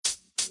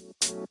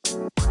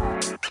Good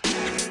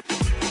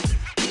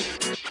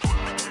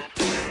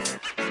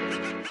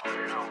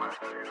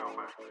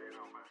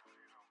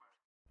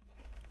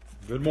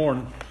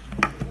morning.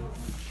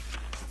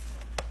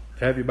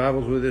 Have your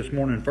Bibles with this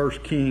morning. 1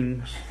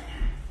 Kings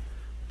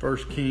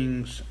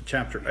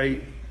chapter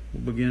 8.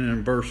 We'll begin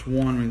in verse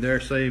 1. When there,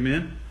 say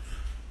amen.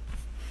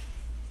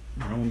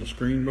 They're on the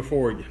screen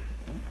before you.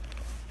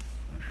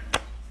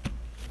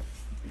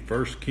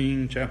 1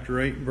 Kings chapter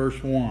 8,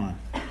 verse 1.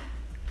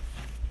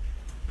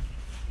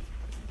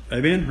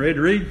 Amen. Ready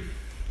to read?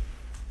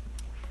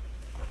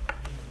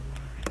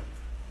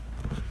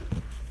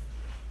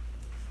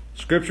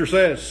 Scripture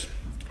says,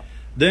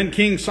 Then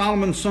King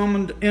Solomon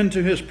summoned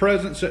into his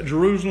presence at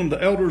Jerusalem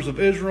the elders of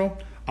Israel,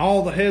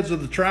 all the heads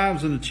of the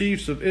tribes and the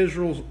chiefs of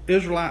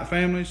Israelite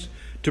families,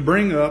 to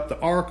bring up the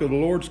ark of the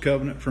Lord's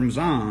covenant from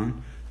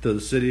Zion to the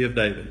city of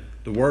David.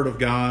 The word of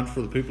God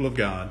for the people of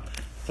God.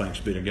 Thanks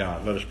be to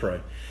God. Let us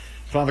pray.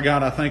 Father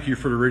God, I thank you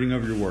for the reading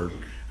of your word.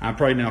 I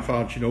pray now,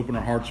 Father, that you'd open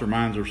our hearts, our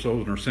minds, our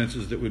souls, and our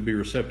senses, that we'd be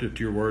receptive to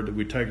your word, that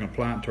we'd take and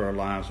apply it to our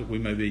lives, that we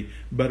may be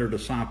better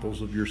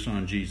disciples of your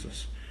Son,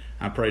 Jesus.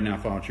 I pray now,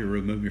 Father, that you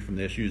remove me from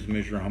this. Use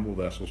me as your humble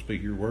vessel.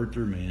 Speak your word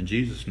through me. In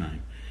Jesus'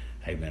 name,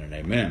 amen and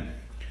amen.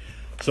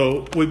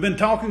 So we've been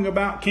talking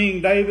about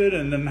King David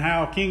and then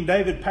how King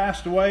David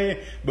passed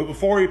away. But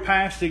before he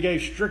passed, he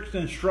gave strict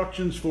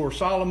instructions for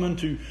Solomon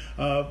to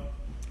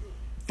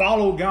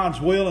follow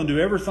God's will and do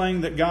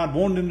everything that God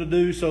wanted him to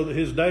do so that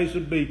his days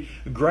would be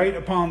great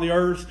upon the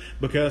earth,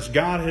 because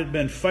God had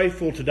been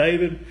faithful to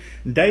David.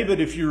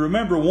 David, if you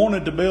remember,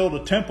 wanted to build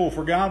a temple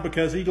for God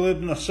because he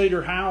lived in a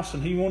cedar house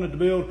and he wanted to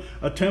build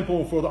a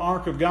temple for the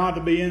ark of God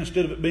to be in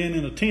instead of it being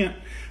in a tent.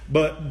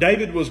 But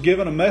David was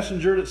given a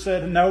messenger that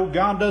said, no,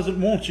 God doesn't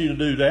want you to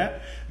do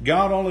that.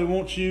 God only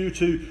wants you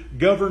to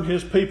govern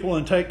his people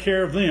and take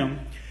care of them.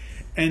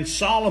 And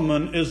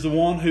Solomon is the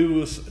one who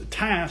was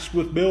tasked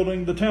with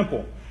building the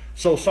temple.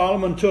 So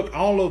Solomon took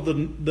all of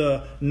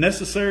the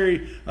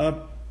necessary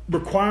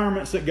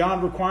requirements that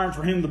God required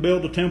for him to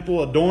build the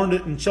temple, adorned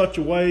it in such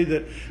a way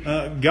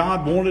that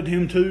God wanted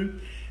him to.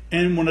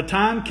 And when the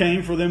time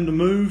came for them to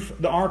move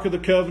the Ark of the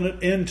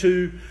Covenant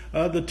into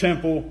the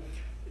temple,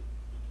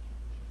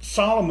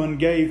 Solomon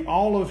gave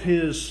all of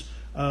his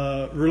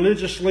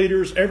religious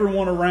leaders,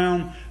 everyone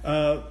around,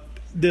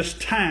 this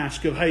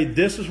task of, hey,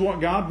 this is what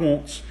God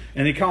wants.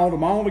 And he called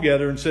them all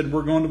together and said,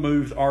 we're going to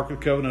move the Ark of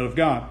the Covenant of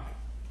God.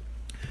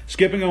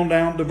 Skipping on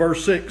down to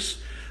verse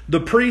 6. The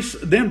priests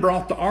then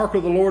brought the Ark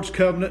of the Lord's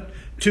covenant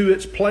to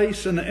its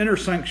place in the inner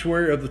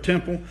sanctuary of the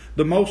temple,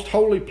 the most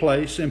holy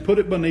place, and put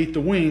it beneath the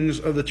wings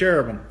of the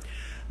cherubim.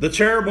 The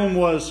cherubim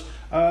was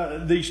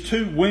these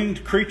two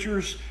winged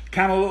creatures,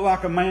 kind of look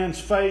like a man's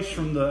face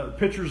from the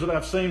pictures that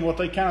I've seen, what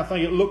they kind of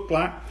think it looked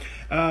like.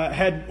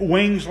 Had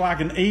wings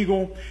like an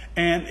eagle,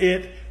 and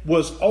it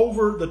was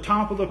over the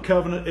top of the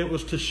covenant. It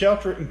was to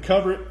shelter it and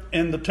cover it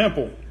in the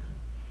temple.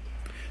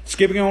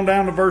 Skipping on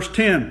down to verse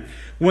 10.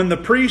 When the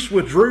priests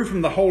withdrew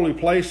from the holy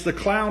place, the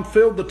cloud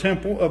filled the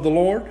temple of the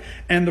Lord,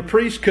 and the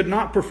priests could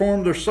not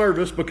perform their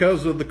service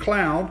because of the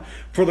cloud,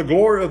 for the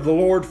glory of the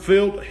Lord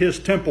filled his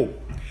temple.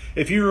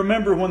 If you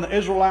remember, when the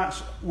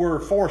Israelites were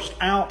forced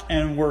out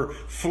and were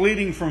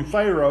fleeing from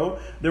Pharaoh,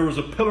 there was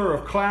a pillar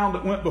of cloud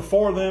that went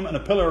before them and a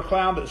pillar of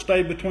cloud that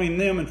stayed between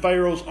them and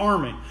Pharaoh's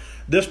army.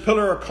 This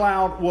pillar of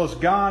cloud was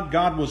God.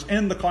 God was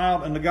in the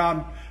cloud, and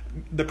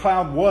the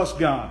cloud was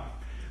God.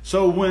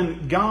 So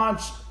when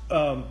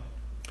the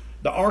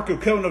Ark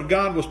of Covenant of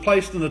God was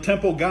placed in the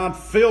temple, God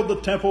filled the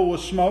temple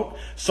with smoke.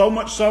 So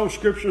much so,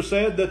 Scripture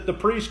said, that the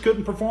priests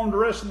couldn't perform the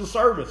rest of the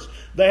service.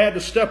 They had to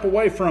step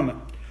away from it.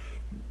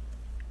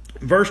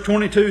 Verse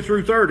 22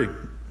 through 30.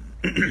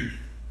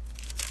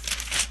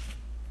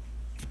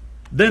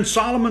 Then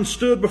Solomon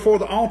stood before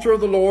the altar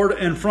of the Lord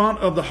in front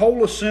of the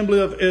whole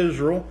assembly of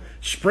Israel,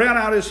 spread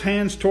out his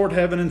hands toward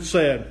heaven, and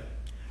said...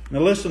 Now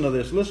listen to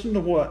this. Listen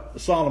to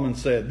what Solomon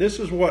said. This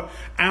is what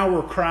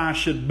our cry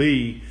should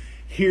be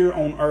here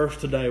on earth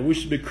today. We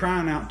should be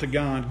crying out to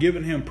God,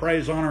 giving him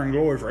praise, honor, and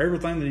glory for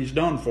everything that he's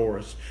done for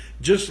us.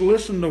 Just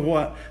listen to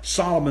what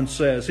Solomon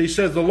says. He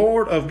says, the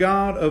Lord of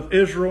God of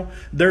Israel,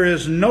 there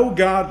is no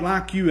God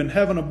like you in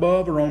heaven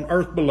above or on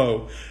earth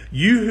below.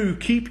 You who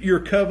keep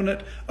your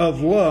covenant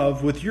of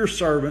love with your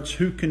servants,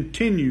 who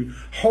continue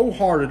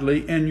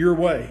wholeheartedly in your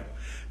way.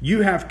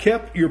 You have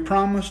kept your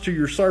promise to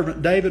your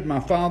servant David,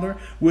 my father.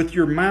 With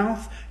your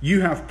mouth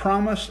you have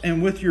promised,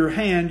 and with your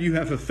hand you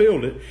have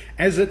fulfilled it,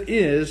 as it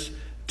is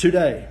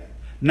today.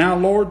 Now,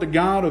 Lord, the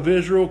God of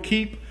Israel,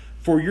 keep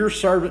for your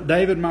servant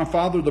David, my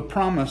father, the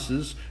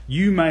promises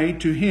you made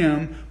to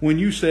him when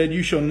you said,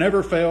 you shall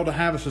never fail to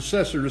have a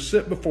successor to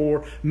sit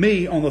before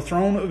me on the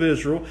throne of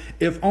Israel,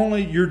 if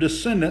only your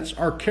descendants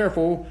are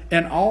careful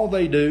in all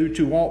they do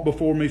to walk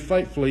before me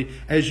faithfully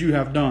as you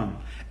have done.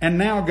 And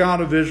now,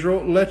 God of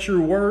Israel, let your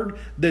word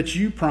that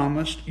you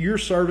promised your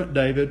servant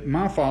David,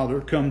 my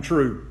father, come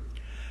true.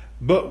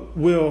 But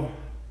will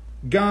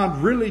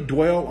God really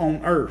dwell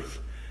on earth?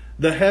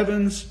 The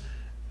heavens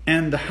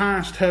and the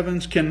highest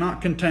heavens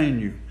cannot contain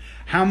you.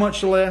 How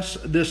much less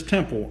this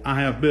temple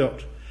I have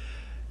built?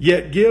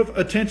 Yet give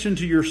attention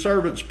to your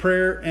servant's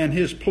prayer and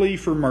his plea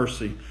for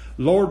mercy.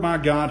 Lord my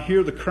God,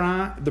 hear the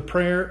cry, the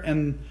prayer,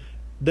 and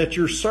that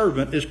your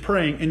servant is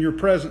praying in your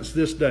presence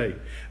this day.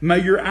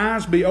 May your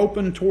eyes be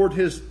open toward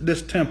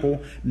this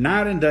temple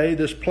night and day,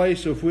 this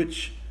place of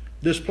which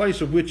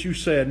you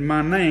said,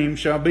 my name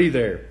shall be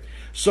there,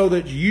 so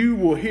that you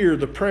will hear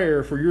the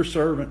prayer for your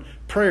servant,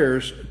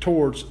 prayers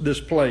towards this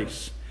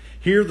place.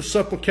 Hear the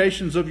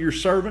supplications of your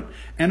servant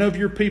and of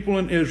your people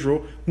in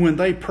Israel when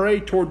they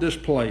pray toward this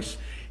place.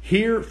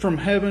 Hear from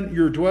heaven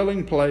your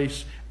dwelling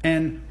place,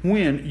 and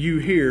when you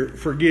hear,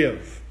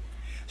 forgive.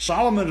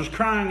 Solomon is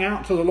crying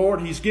out to the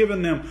Lord. He's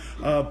given them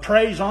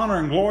praise, honor,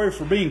 and glory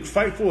for being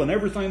faithful in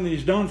everything that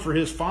he's done for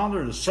his father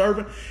and his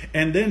servant.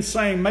 And then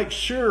saying, make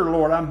sure,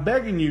 Lord, I'm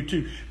begging you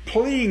to,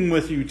 pleading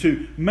with you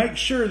to make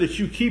sure that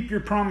you keep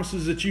your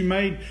promises that you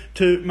made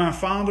to my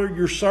father,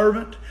 your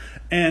servant,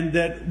 and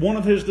that one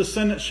of his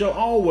descendants shall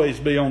always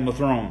be on the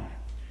throne.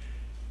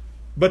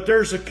 But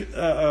there's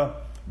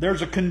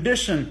a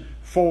condition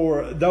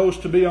for those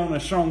to be on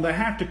his throne. They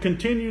have to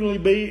continually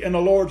be in the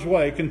Lord's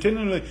way,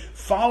 continually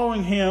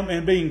following him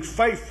and being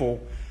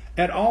faithful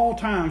at all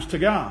times to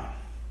God.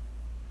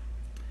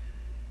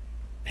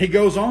 He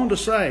goes on to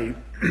say,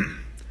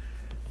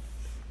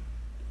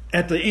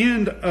 at the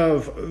end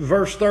of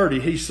verse 30,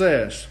 he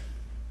says,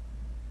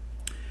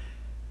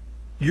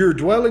 your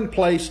dwelling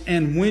place,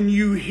 and when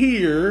you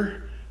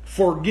hear,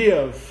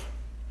 forgive.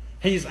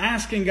 He's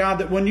asking God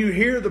that when you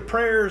hear the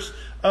prayers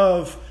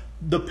of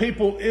the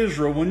people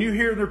Israel, when you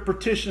hear their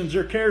petitions,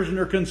 their cares, and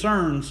their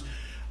concerns,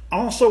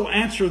 also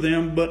answer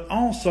them, but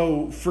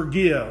also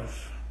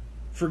forgive.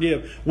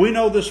 Forgive. We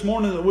know this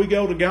morning that we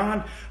go to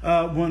God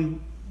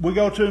when we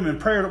go to him in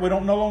prayer, that we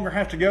don't no longer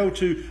have to go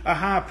to a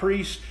high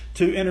priest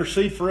to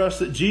intercede for us,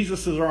 that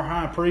Jesus is our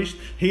high priest.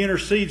 He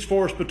intercedes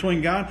for us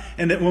between God,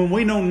 and that when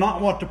we know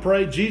not what to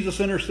pray, Jesus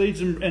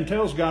intercedes and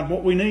tells God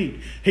what we need.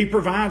 He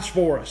provides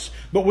for us.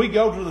 But we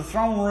go to the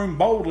throne room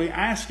boldly,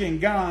 asking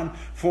God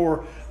for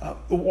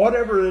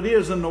whatever it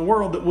is in the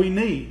world that we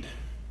need.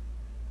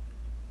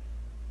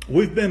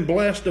 We've been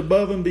blessed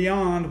above and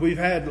beyond. We've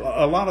had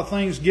a lot of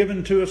things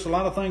given to us, a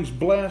lot of things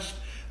blessed.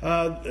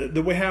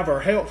 That we have our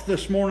health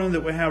this morning,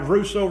 that we have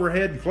roofs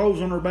overhead and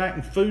clothes on our back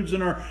and foods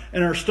in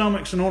our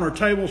stomachs and on our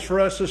tables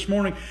for us this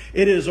morning.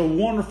 It is a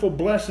wonderful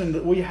blessing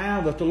that we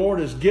have, that the Lord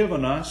has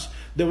given us,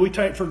 that we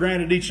take for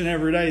granted each and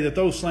every day, that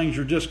those things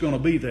are just going to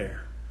be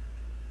there.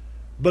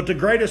 But the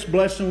greatest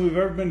blessing we've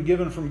ever been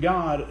given from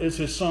God is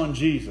his Son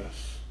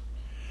Jesus.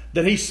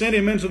 That he sent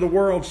him into the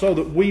world so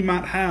that we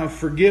might have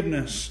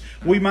forgiveness,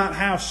 we might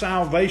have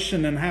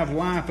salvation and have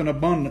life in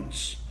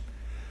abundance.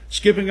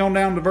 Skipping on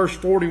down to verse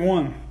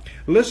 41.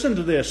 Listen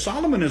to this.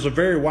 Solomon is a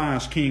very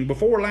wise king.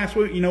 Before last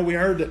week, we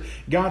heard that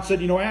God said,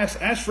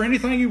 ask for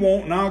anything you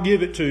want and I'll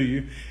give it to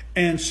you.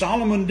 And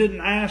Solomon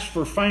didn't ask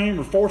for fame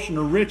or fortune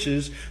or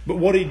riches, but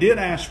what he did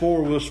ask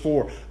for was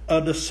for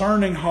a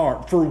discerning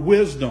heart, for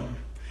wisdom,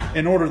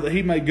 in order that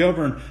he may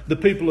govern the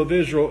people of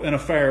Israel in a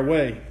fair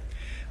way.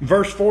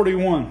 Verse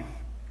 41.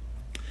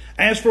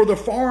 As for the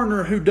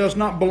foreigner who does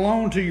not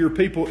belong to your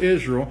people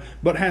Israel,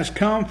 but has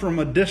come from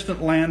a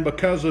distant land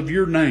because of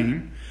your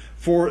name,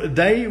 for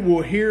they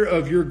will hear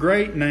of your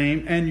great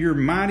name and your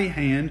mighty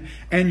hand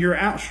and your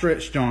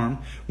outstretched arm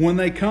when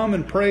they come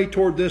and pray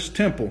toward this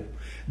temple.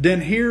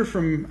 Then hear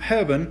from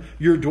heaven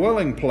your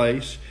dwelling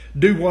place.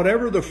 Do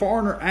whatever the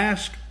foreigner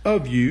asks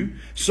of you,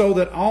 so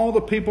that all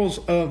the peoples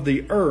of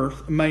the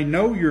earth may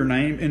know your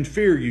name and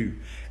fear you,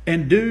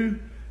 and do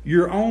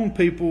your own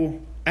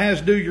people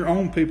as do your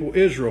own people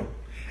Israel,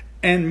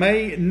 and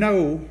may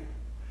know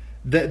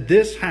that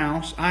this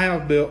house I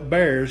have built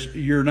bears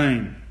your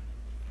name.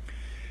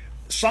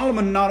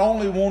 Solomon not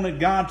only wanted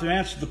God to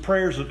answer the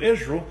prayers of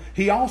Israel,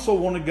 he also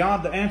wanted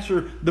God to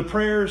answer the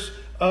prayers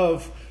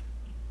of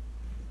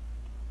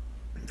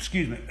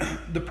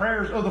the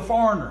prayers of the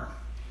foreigner.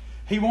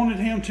 He wanted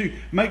him to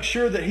make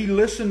sure that he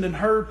listened and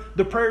heard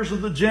the prayers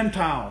of the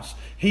Gentiles.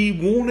 He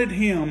wanted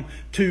him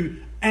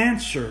to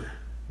answer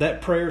that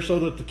prayer so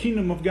that the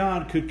kingdom of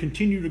God could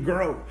continue to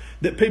grow,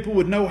 that people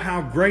would know how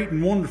great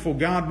and wonderful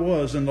God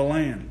was in the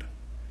land.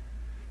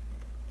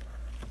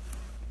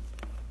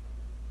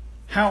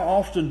 How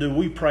often do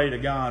we pray to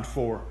God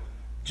for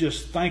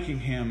just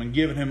thanking him and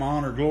giving him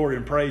honor, glory,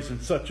 and praise in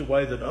such a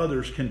way that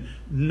others can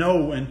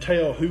know and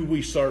tell who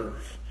we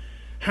serve?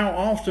 How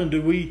often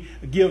do we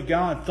give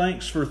God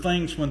thanks for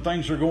things when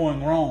things are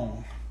going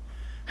wrong?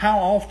 How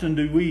often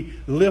do we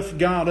lift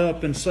God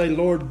up and say,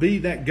 Lord, be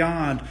that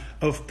God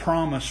of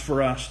promise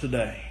for us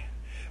today?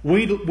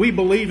 We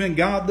believe in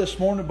God this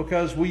morning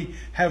because we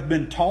have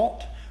been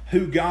taught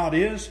who God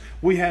is.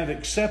 We have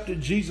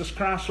accepted Jesus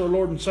Christ, our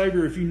Lord and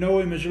Savior. If you know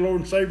him as your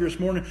Lord and Savior this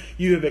morning,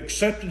 you have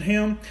accepted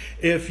him.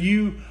 If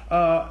you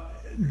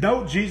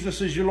know Jesus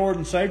as your Lord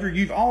and Savior,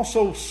 you've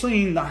also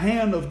seen the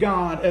hand of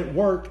God at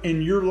work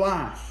in your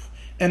life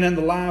and in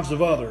the lives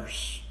of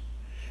others.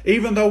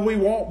 Even though we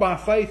walk by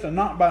faith and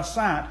not by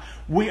sight,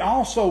 we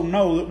also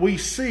know that we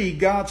see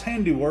God's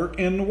handiwork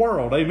in the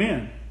world.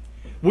 Amen.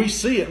 We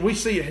see it. We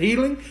see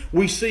healing.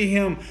 We see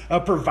Him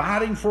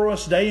providing for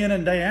us day in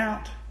and day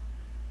out.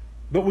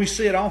 But we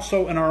see it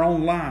also in our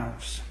own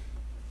lives.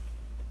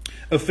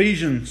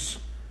 Ephesians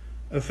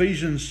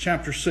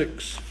chapter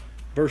 6,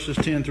 verses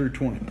 10 through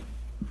 20.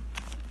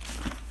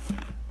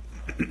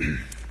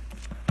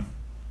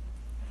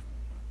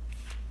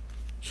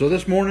 So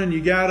this morning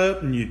you got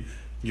up and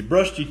you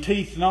brushed your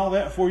teeth and all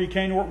that before you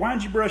came to work. Why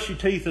did you brush your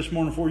teeth this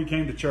morning before you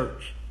came to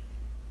church?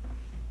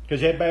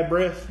 Because you had bad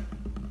breath?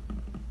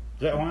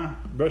 Is that why?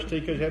 You brushed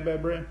teeth because you had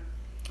bad breath?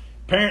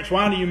 Parents,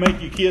 why do you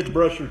make your kids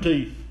brush their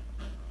teeth?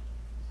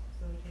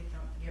 So their teeth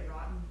don't get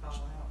rotten and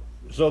fall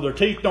out. So their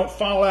teeth don't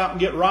fall out and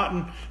get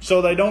rotten,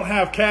 so they don't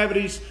have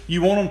cavities.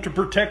 You want them to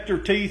protect their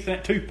teeth.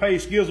 That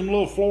toothpaste gives them a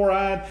little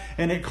fluoride,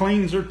 and it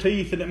cleans their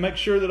teeth, and it makes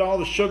sure that all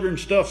the sugar and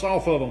stuff's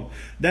off of them.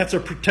 That's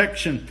a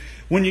protection.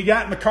 When you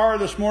got in the car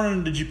this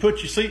morning, did you put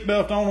your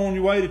seatbelt on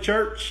your way to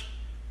church?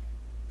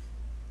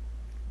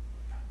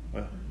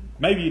 Well,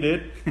 maybe you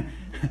did.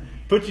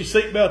 Put your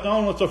seatbelt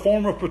on. It's a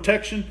form of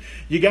protection.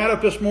 You got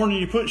up this morning,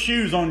 you put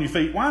shoes on your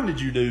feet. Why did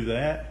you do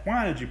that?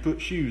 Why did you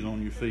put shoes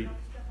on your feet?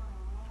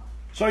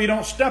 So you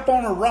don't step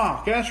on a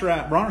rock. That's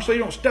right, Bronner. So you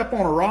don't step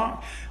on a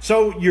rock.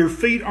 So your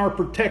feet are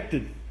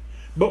protected.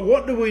 But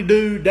what do we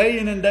do day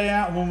in and day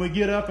out when we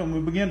get up and we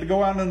begin to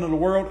go out into the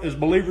world as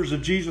believers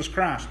of Jesus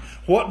Christ?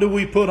 What do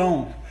we put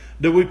on?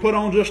 Do we put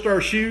on just our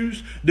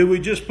shoes? Do we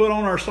just put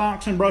on our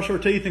socks and brush our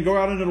teeth and go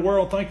out into the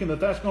world thinking that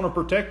that's going to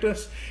protect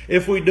us?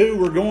 If we do,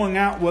 we're going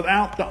out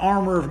without the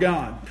armor of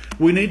God.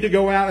 We need to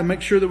go out and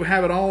make sure that we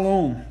have it all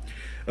on.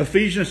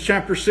 Ephesians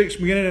chapter 6,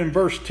 beginning in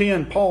verse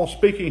 10, Paul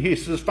speaking, he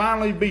says,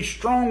 "Finally be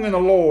strong in the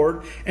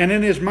Lord and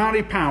in His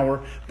mighty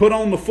power. Put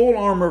on the full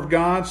armor of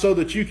God so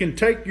that you can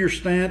take your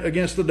stand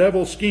against the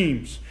devil's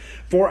schemes.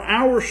 For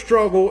our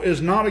struggle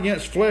is not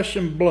against flesh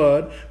and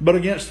blood, but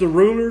against the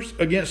rulers,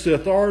 against the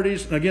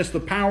authorities, and against the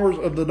powers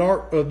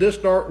of this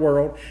dark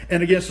world,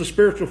 and against the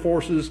spiritual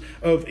forces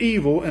of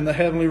evil in the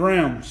heavenly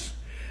realms.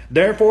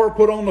 Therefore,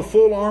 put on the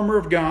full armor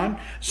of God,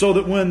 so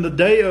that when the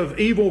day of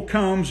evil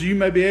comes, you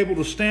may be able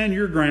to stand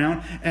your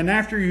ground. And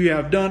after you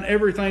have done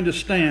everything to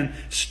stand,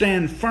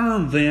 stand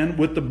firm then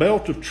with the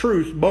belt of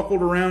truth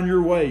buckled around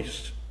your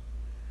waist,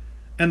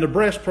 and the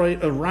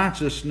breastplate of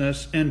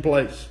righteousness in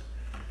place."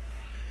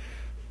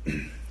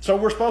 So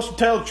we're supposed to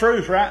tell the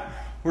truth, right?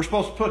 We're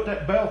supposed to put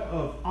that belt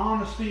of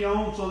honesty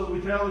on so that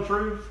we tell the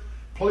truth.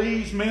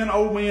 Please, men,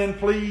 old men,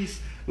 please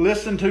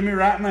listen to me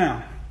right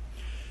now.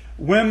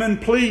 Women,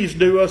 please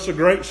do us a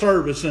great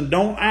service and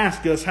don't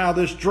ask us how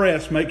this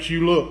dress makes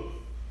you look.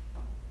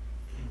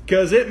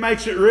 Because it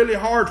makes it really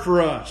hard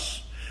for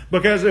us.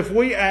 Because if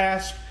we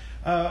ask,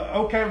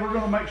 okay, we're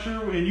going to make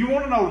sure, and you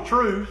want to know the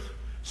truth,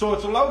 so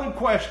it's a loaded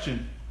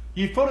question.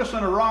 You put us in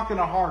a rock and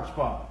a hard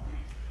spot.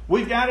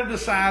 We've got to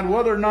decide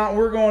whether or not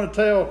we're going to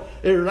tell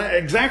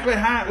exactly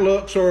how it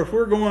looks, or if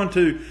we're going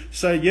to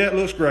say, yeah, it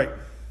looks great.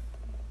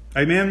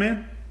 Amen,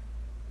 man?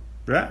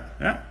 Right?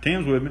 Yeah,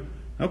 Tim's with me.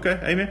 Okay,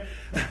 amen.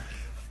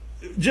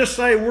 Just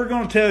say, we're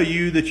going to tell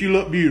you that you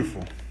look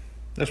beautiful.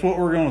 That's what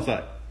we're going to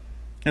say.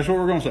 That's what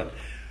we're going to say.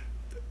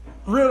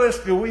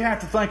 Realistically, we have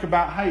to think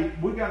about, hey,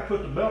 we've got to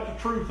put the belt of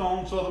truth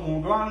on so that when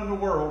we go out in the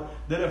world,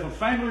 that if a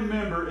family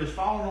member is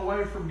falling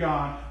away from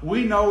God,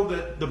 we know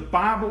that the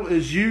Bible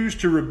is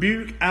used to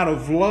rebuke out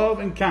of love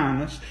and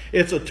kindness.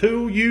 It's a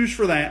tool used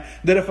for that.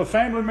 That if a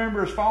family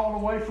member is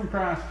falling away from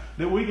Christ,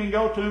 that we can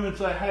go to them and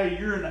say, hey,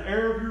 you're in the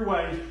error of your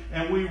ways,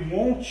 and we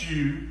want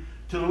you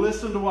to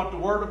listen to what the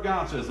Word of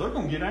God says. They're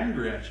going to get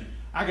angry at you.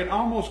 I can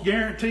almost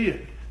guarantee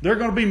it. They're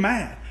going to be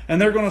mad.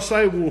 And they're going to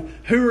say, well,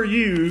 who are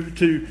you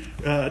to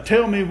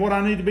tell me what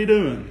I need to be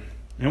doing?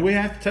 And we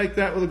have to take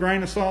that with a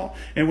grain of salt,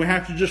 and we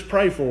have to just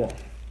pray for them.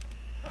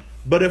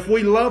 But if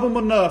we love them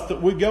enough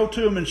that we go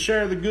to them and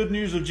share the good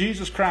news of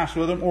Jesus Christ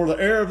with them, or the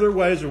error of their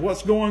ways, or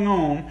what's going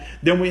on,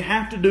 then we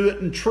have to do it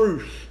in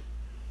truth.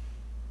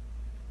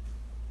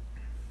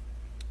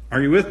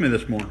 Are you with me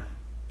this morning?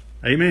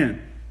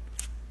 Amen.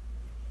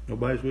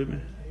 Nobody's with me?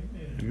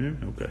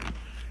 Amen. Okay.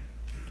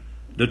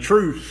 The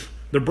truth.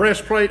 The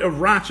breastplate of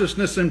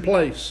righteousness in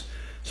place.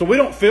 So we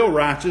don't feel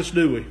righteous,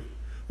 do we?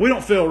 We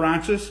don't feel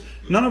righteous.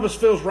 None of us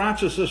feels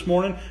righteous this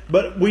morning,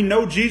 but we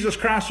know Jesus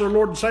Christ our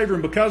Lord and Savior.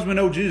 And because we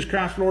know Jesus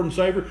Christ Lord and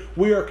Savior,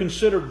 we are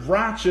considered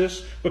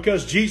righteous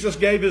because Jesus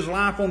gave His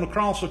life on the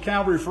cross of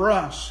Calvary for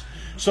us.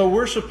 So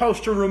we're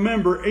supposed to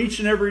remember each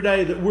and every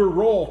day that we're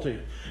royalty.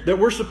 That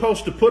we're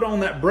supposed to put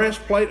on that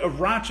breastplate of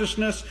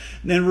righteousness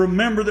and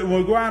remember that when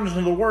we go out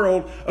into the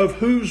world of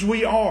whose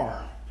we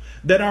are.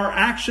 That our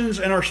actions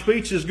and our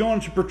speech is going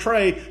to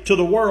portray to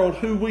the world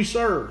who we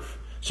serve.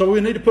 So we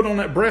need to put on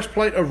that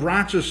breastplate of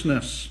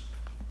righteousness.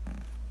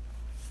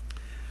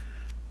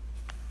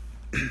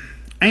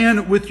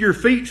 And with your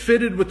feet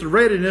fitted with the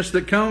readiness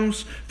that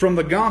comes from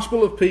the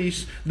gospel of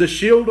peace, the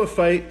shield of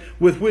faith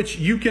with which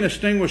you can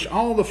extinguish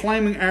all the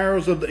flaming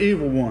arrows of the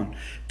evil one.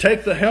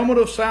 Take the helmet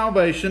of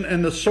salvation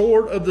and the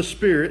sword of the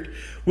Spirit,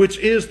 which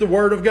is the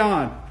Word of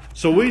God.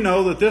 So we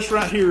know that this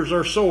right here is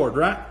our sword,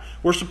 right?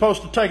 We're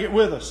supposed to take it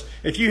with us.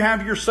 If you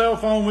have your cell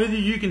phone with you,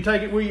 you can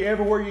take it with you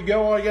everywhere you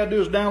go. All you got to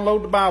do is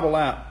download the Bible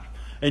app,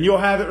 and you'll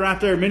have it right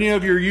there. Many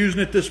of you are using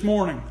it this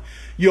morning.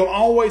 You'll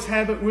always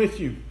have it with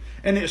you,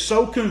 and it's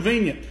so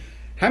convenient.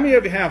 How many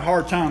of you have a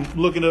hard time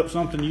looking up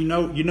something you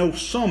know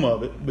some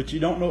of it, but you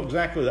don't know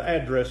exactly the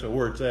address of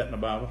where it's at in the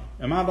Bible?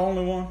 Am I the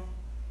only one?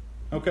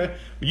 Okay.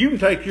 You can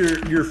take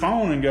your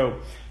phone and go,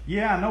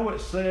 yeah, I know it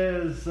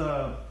says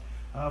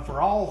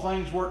for all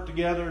things work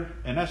together,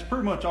 and that's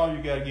pretty much all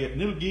you got to get.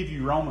 And it'll give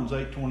you Romans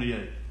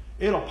 8:28.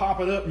 It'll pop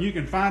it up, and you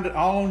can find it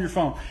all on your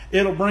phone.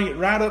 It'll bring it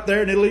right up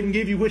there, and it'll even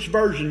give you which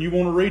version you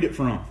want to read it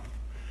from.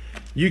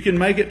 You can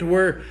make it to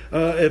where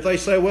if they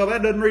say, well,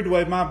 that doesn't read the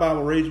way my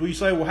Bible reads, we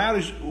say,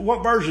 well,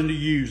 what version do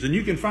you use? And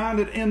you can find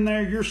it in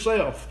there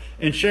yourself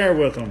and share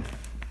with them.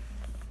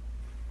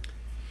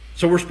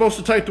 So we're supposed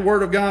to take the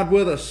Word of God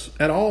with us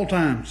at all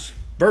times.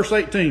 Verse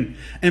 18,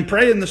 and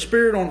pray in the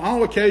Spirit on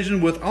all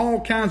occasions with all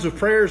kinds of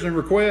prayers and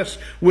requests.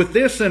 With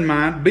this in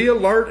mind, be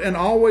alert and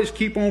always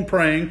keep on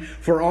praying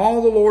for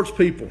all the Lord's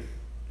people.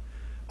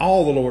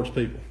 All the Lord's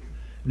people.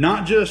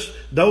 Not just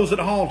those at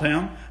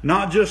Halltown,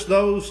 not just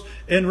those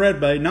in Red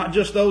Bay, not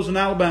just those in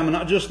Alabama,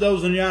 not just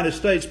those in the United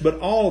States, but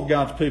all of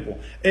God's people.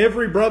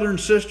 Every brother and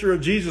sister of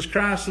Jesus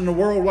Christ in the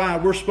world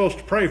wide, we're supposed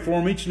to pray for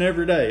them each and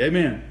every day.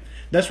 Amen.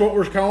 That's what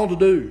we're called to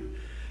do.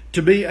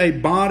 To be a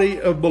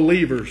body of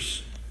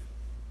believers.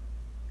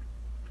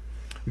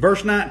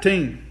 Verse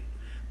 19.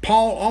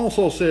 Paul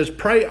also says,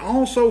 pray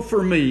also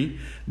for me,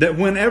 that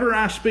whenever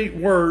I speak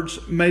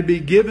words may be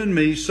given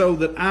me, so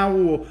that I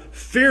will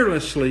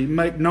fearlessly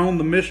make known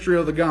the mystery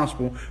of the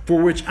gospel,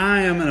 for which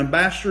I am an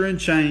ambassador in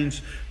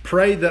chains.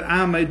 Pray that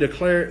I may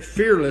declare it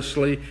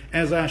fearlessly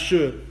as I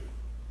should.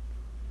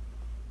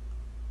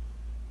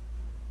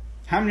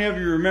 How many of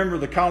you remember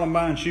the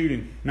Columbine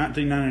shooting,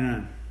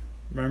 1999?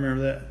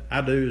 Remember that? I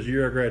do, as the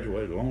year I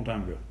graduated, a long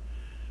time ago.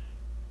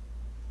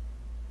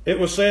 It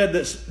was said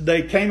that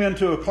they came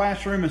into a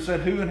classroom and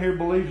said, who in here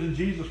believes in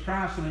Jesus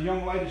Christ? And a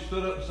young lady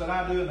stood up and said,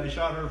 I do, and they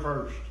shot her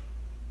first.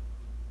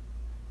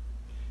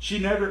 She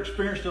never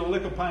experienced a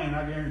lick of pain,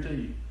 I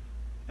guarantee you.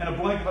 In a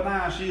blink of an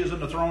eye, she is in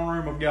the throne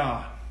room of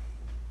God.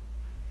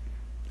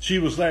 She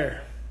was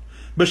there.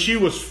 But she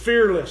was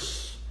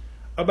fearless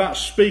about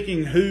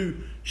speaking who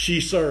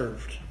she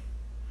served.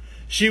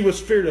 She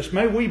was fearless.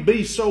 May we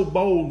be so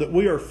bold that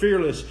we are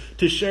fearless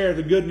to share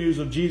the good news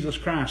of Jesus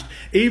Christ,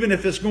 even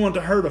if it's going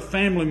to hurt a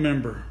family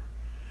member.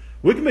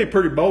 We can be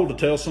pretty bold to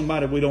tell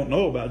somebody we don't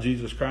know about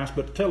Jesus Christ,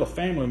 but to tell a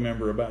family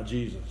member about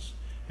Jesus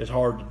is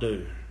hard to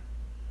do.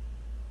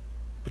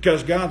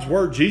 Because God's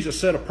Word, Jesus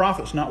said a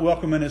prophet's not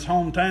welcome in his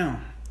hometown.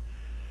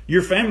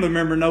 Your family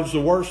member knows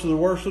the worst of the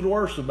worst of the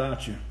worst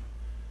about you.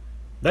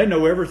 They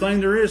know everything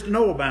there is to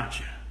know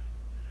about you.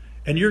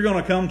 And you're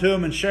going to come to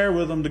them and share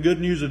with them the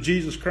good news of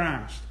Jesus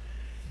Christ.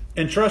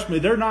 And trust me,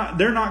 they're not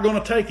going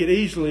to take it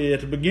easily at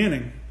the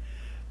beginning.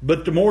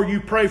 But the more you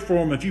pray for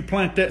them, if you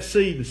plant that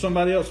seed and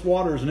somebody else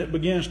waters and it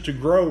begins to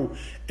grow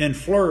and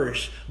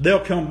flourish, they'll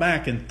come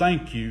back and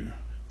thank you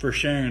for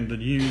sharing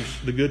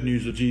the good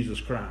news of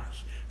Jesus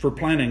Christ, for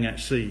planting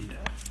that seed.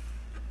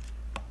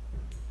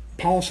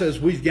 Paul says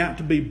we've got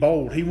to be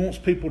bold. He wants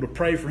people to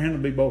pray for him to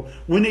be bold.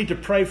 We need to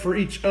pray for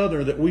each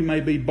other that we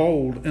may be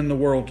bold in the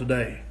world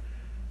today,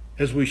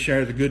 as we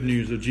share the good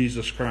news of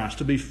Jesus Christ,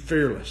 to be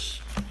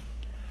fearless.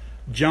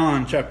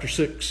 John chapter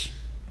 6.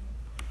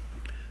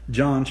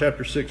 John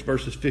chapter 6,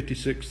 verses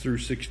 56 through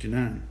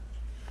 69.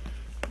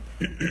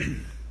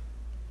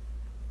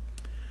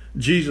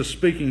 Jesus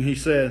speaking, he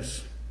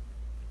says,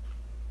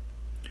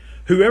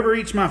 whoever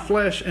eats my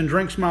flesh and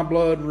drinks my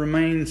blood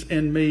remains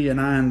in me and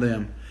I in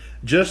them.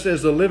 Just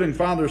as the living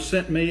Father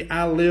sent me,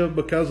 I live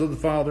because of the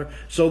Father,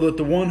 so that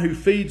the one who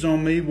feeds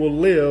on me will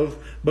live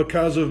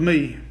because of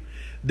me.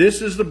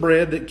 This is the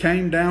bread that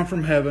came down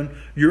from heaven.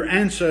 Your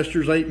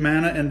ancestors ate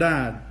manna and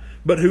died.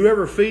 But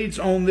whoever feeds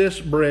on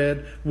this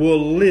bread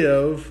will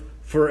live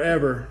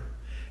forever.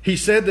 He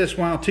said this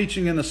while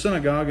teaching in the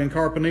synagogue in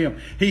Capernaum.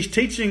 He's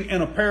teaching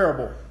in a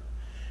parable.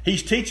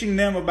 He's teaching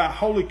them about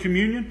Holy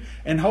Communion.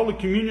 And Holy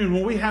Communion,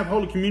 when we have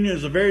Holy Communion,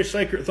 is a very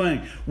sacred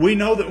thing. We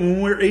know that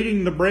when we're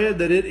eating the bread,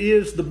 that it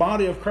is the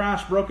body of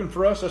Christ broken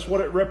for us. That's what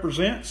it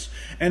represents.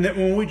 And that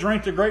when we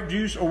drink the grape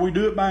juice, or we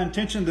do it by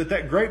intention,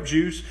 that grape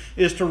juice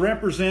is to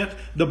represent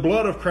the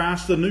blood of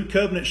Christ, the new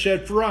covenant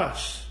shed for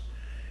us.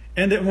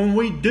 And that when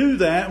we do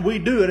that, we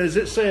do it, as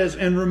it says,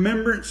 in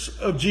remembrance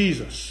of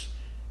Jesus.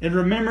 In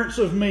remembrance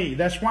of me.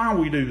 That's why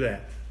we do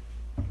that.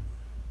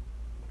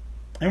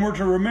 And we're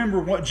to remember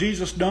what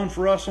Jesus done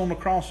for us on the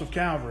cross of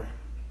Calvary.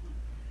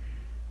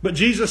 But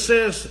Jesus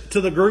says to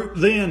the group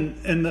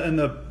then, and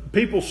the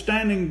people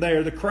standing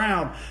there, the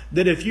crowd,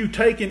 that if you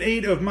take and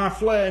eat of my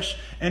flesh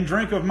and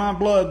drink of my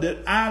blood, that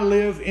I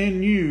live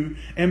in you.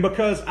 And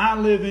because I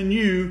live in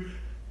you,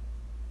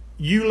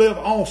 you live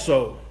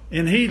also.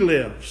 And he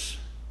lives.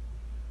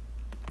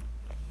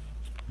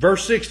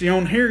 Verse 60,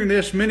 on hearing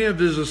this, many of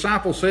his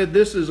disciples said,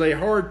 this is a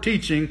hard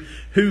teaching.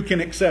 Who can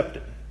accept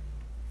it?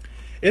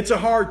 It's a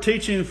hard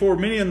teaching for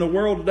many in the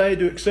world today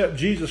to accept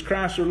Jesus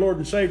Christ, their Lord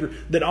and Savior,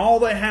 that all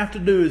they have to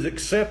do is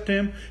accept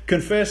Him,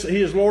 confess that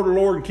He is Lord of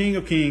Lords and King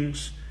of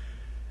Kings,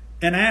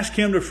 and ask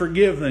Him to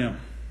forgive them.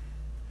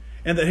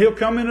 And that He'll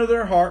come into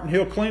their heart and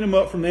He'll clean them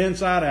up from the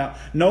inside out.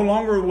 No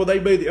longer will they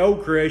be the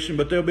old creation,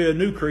 but they'll be a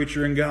new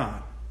creature in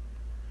God.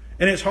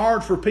 And it's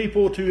hard for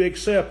people to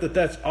accept that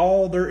that's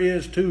all there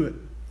is to it,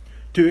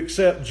 to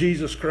accept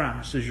Jesus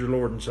Christ as your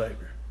Lord and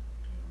Savior.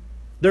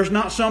 There's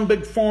not some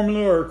big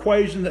formula or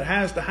equation that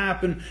has to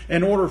happen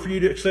in order for you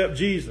to accept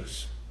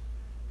Jesus.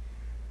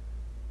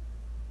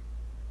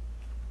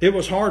 It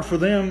was hard for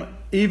them,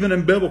 even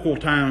in biblical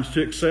times,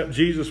 to accept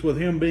Jesus with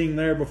Him being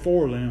there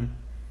before them.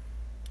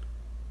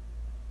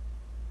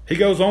 He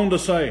goes on to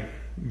say,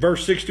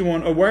 verse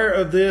 61, aware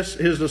of this,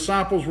 His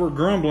disciples were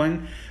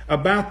grumbling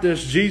about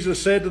this. Jesus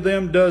said to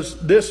them,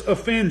 does this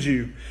offend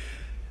you?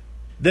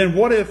 Then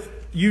what if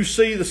you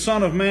see the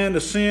Son of Man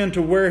ascend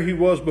to where He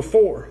was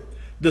before?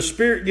 The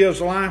Spirit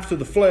gives life to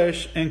the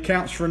flesh and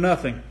counts for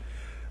nothing.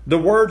 The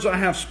words I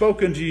have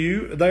spoken to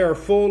you, they are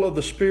full of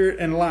the Spirit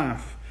and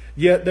life.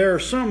 Yet there are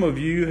some of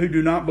you who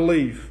do not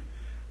believe.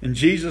 And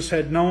Jesus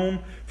had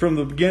known from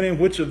the beginning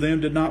which of them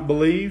did not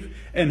believe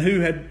and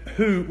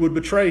who would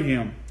betray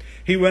Him.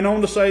 He went on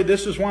to say,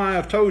 this is why I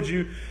have told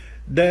you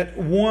that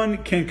no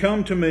one can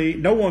come to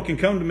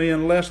me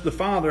unless the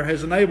Father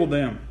has enabled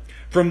them.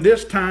 From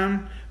this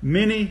time,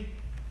 many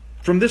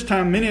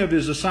of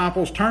His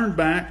disciples turned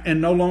back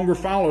and no longer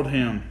followed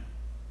Him.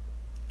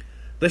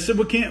 They said,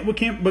 we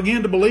can't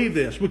begin to believe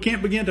this. We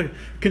can't begin to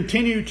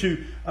continue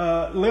to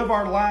live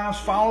our lives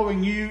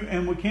following You,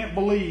 and we can't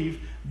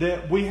believe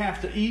that we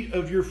have to eat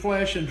of Your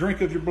flesh and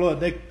drink of Your blood.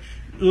 They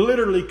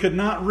literally could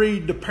not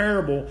read the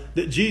parable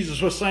that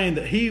Jesus was saying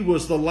that He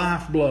was the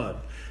lifeblood,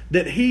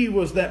 that He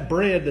was that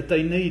bread that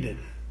they needed.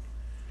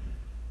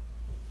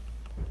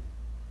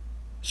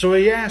 So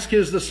He asked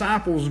His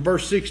disciples in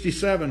verse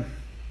 67,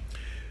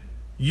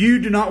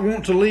 you do not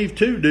want to leave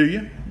too, do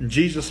you? And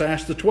Jesus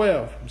asked the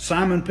 12.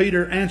 Simon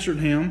Peter answered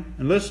Him,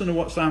 and listen to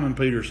what Simon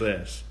Peter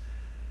says.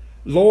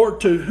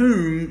 Lord, to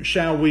whom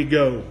shall we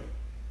go?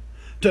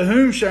 To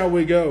whom shall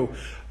we go?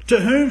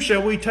 To whom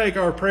shall we take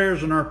our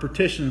prayers and our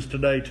petitions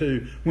today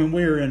to when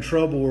we are in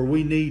trouble or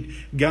we need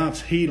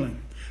God's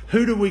healing?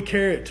 Who do we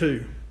carry it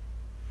to?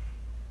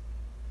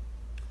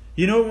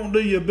 You know, it won't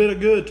do you a bit of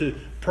good to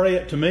pray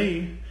it to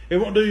me. It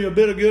won't do you a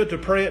bit of good to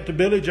pray it to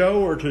Billy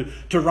Joe or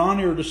to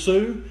Ronnie or to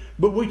Sue.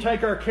 But we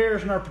take our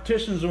cares and our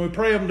petitions and we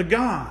pray them to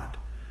God.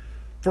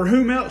 For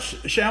whom else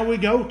shall we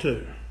go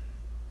to?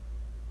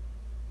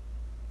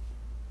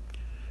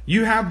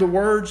 You have the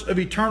words of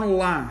eternal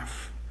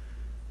life,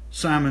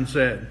 Simon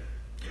said.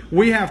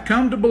 We have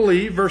come to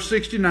believe, verse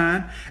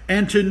 69,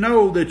 and to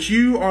know that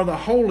You are the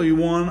Holy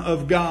One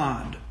of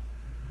God.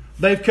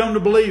 They've come to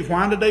believe.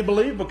 Why did they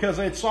believe? Because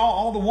they saw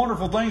all the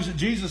wonderful things that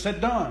Jesus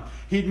had done.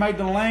 He'd made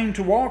the lame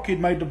to walk. He'd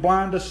made the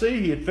blind to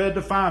see. He had fed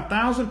the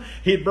 5,000.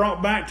 He had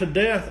brought back to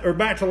death or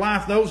back to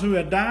life those who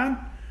had died.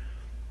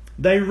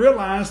 They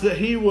realized that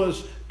He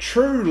was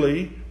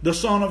truly the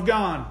Son of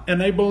God, and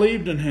they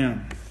believed in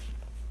Him.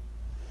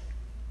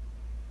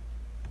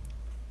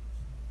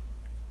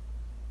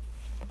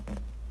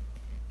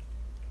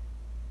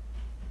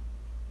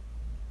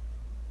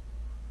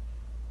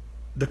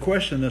 The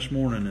question this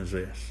morning is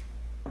this.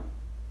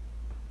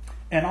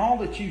 And all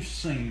that you've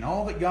seen,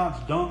 all that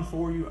God's done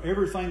for you,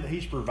 everything that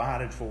He's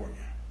provided for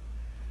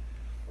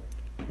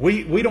you,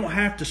 we don't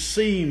have to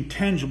see Him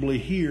tangibly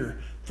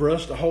here for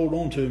us to hold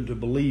on to Him, to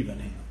believe in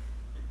Him.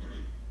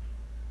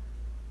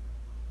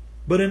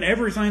 But in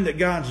everything that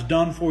God's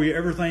done for you,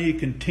 everything He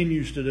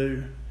continues to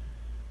do,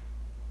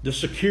 the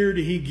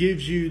security He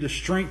gives you, the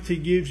strength He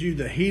gives you,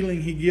 the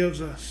healing He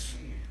gives us,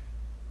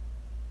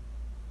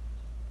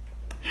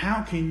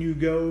 how can you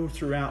go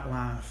throughout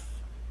life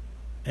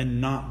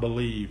and not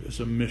believe? Is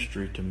a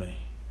mystery to me.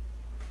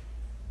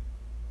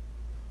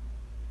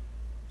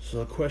 So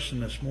the question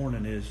this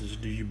morning is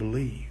do you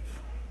believe?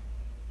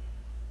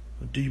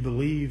 Do you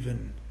believe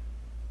in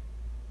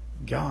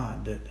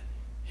God, that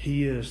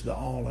He is the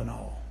all in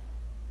all?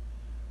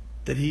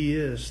 That He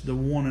is the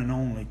one and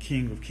only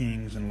King of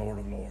Kings and Lord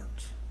of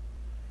Lords?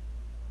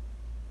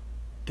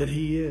 That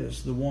He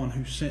is the one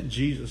who sent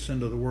Jesus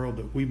into the world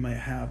that we may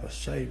have a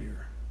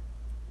Savior?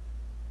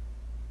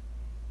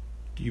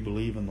 Do you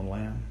believe in the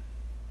Lamb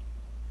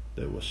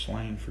that was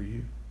slain for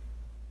you?